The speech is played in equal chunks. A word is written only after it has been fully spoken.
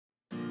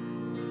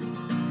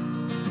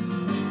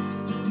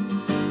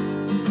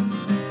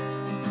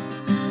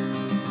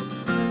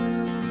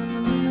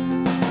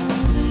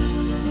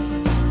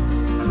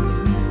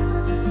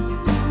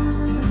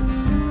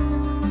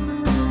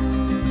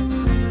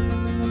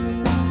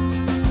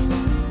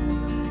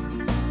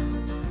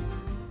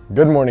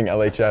Good morning,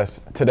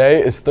 LHS.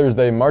 Today is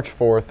Thursday, March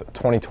 4th,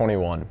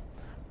 2021.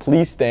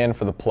 Please stand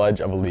for the Pledge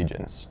of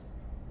Allegiance.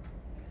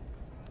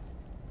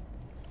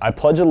 I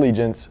pledge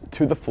allegiance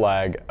to the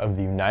flag of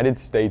the United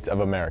States of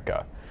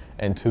America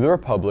and to the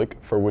republic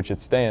for which it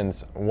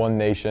stands, one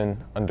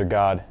nation, under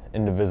God,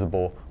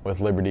 indivisible, with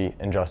liberty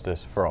and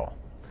justice for all.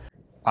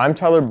 I'm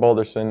Tyler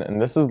Balderson,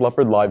 and this is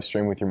Leopard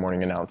Livestream with your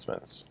morning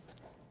announcements.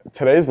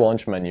 Today's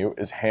lunch menu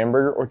is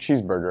hamburger or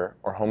cheeseburger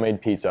or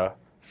homemade pizza,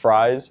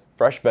 fries,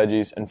 fresh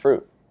veggies, and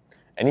fruit.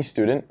 Any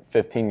student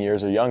 15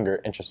 years or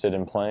younger interested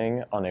in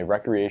playing on a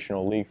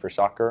recreational league for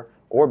soccer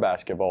or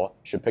basketball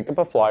should pick up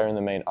a flyer in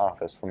the main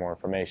office for more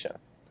information.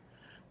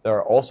 There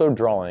are also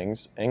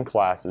drawings and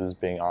classes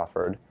being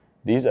offered.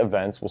 These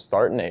events will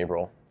start in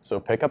April, so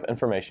pick up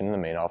information in the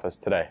main office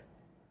today.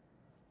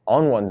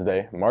 On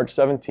Wednesday, March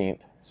 17th,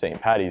 St.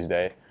 Patty's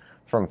Day,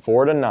 from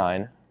 4 to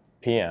 9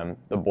 p.m.,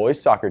 the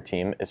boys soccer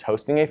team is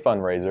hosting a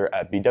fundraiser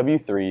at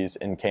BW3's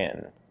in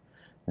Canton.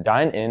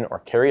 Dine-in or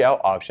carry-out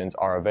options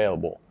are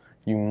available.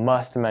 You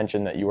must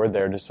mention that you are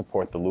there to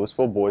support the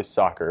Louisville boys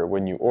soccer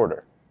when you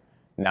order.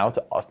 Now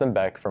to Austin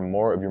Beck for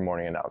more of your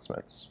morning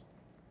announcements.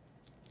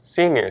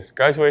 Seniors,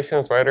 graduation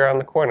is right around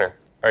the corner.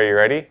 Are you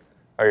ready?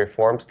 Are your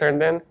forms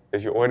turned in?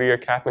 Did you order your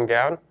cap and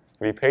gown?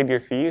 Have you paid your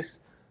fees?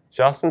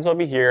 Jostens will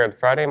be here on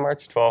Friday,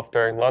 March 12th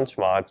during lunch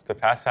mods to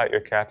pass out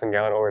your cap and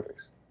gown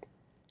orders.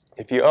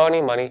 If you owe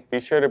any money, be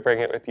sure to bring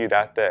it with you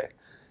that day.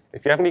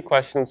 If you have any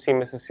questions, see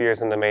Mrs.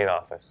 Sears in the main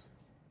office.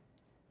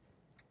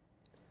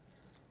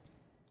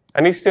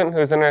 Any student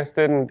who is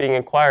interested in being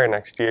a choir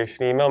next year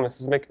should email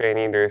Mrs.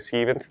 McVaney to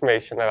receive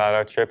information about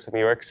our trips to New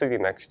York City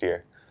next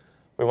year.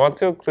 We want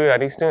to include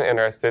any student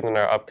interested in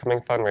our upcoming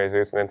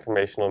fundraisers and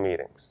informational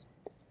meetings.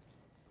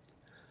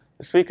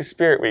 This week is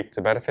Spirit Week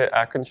to benefit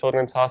Akron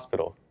Children's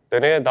Hospital.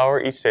 Donate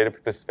 $1 each day to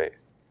participate.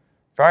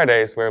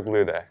 Friday is Wear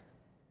Blue Day.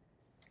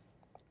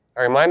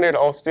 A reminder to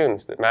all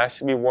students that masks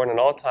should be worn at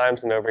all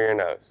times and over your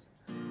nose.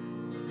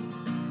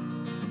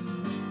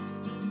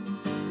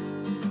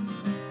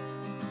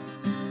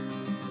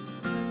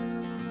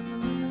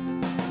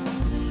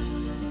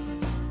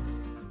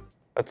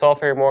 That's all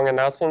for your morning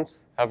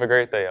announcements. Have a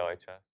great day, LHS.